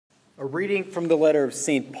A reading from the letter of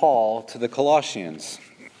St. Paul to the Colossians.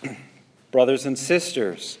 Brothers and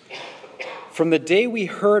sisters, from the day we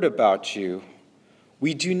heard about you,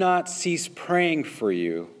 we do not cease praying for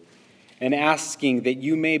you and asking that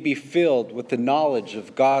you may be filled with the knowledge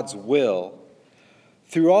of God's will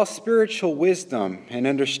through all spiritual wisdom and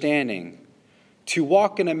understanding, to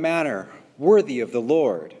walk in a manner worthy of the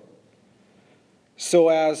Lord, so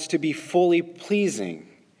as to be fully pleasing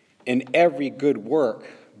in every good work,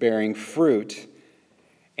 bearing fruit,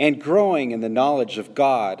 and growing in the knowledge of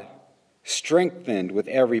God, strengthened with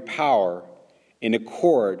every power in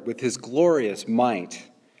accord with his glorious might,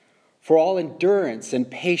 for all endurance and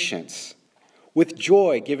patience, with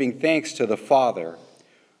joy giving thanks to the Father,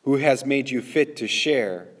 who has made you fit to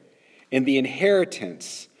share in the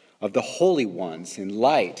inheritance of the holy ones in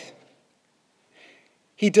light.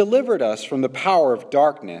 He delivered us from the power of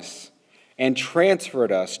darkness and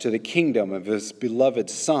transferred us to the kingdom of his beloved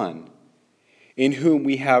Son, in whom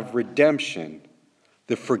we have redemption,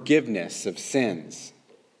 the forgiveness of sins.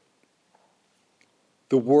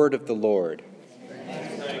 The word of the Lord.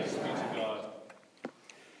 Thanks be to God.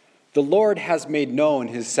 The Lord has made known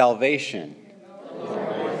his salvation.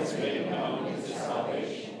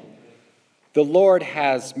 The Lord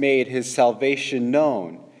has made his salvation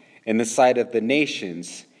known in the sight of the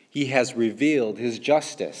nations. He has revealed his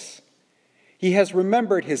justice. He has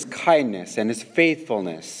remembered his kindness and his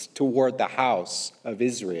faithfulness toward the house of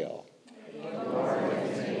Israel.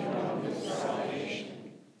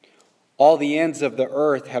 All the ends of the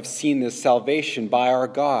earth have seen this salvation by our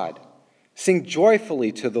God. Sing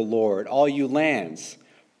joyfully to the Lord, all you lands.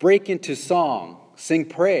 Break into song, sing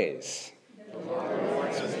praise.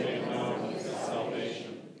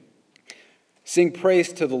 Sing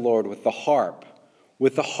praise to the Lord with the harp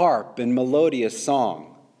and melodious song.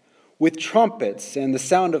 With trumpets and the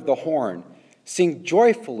sound of the horn, sing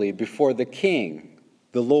joyfully before the King,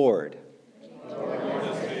 the Lord.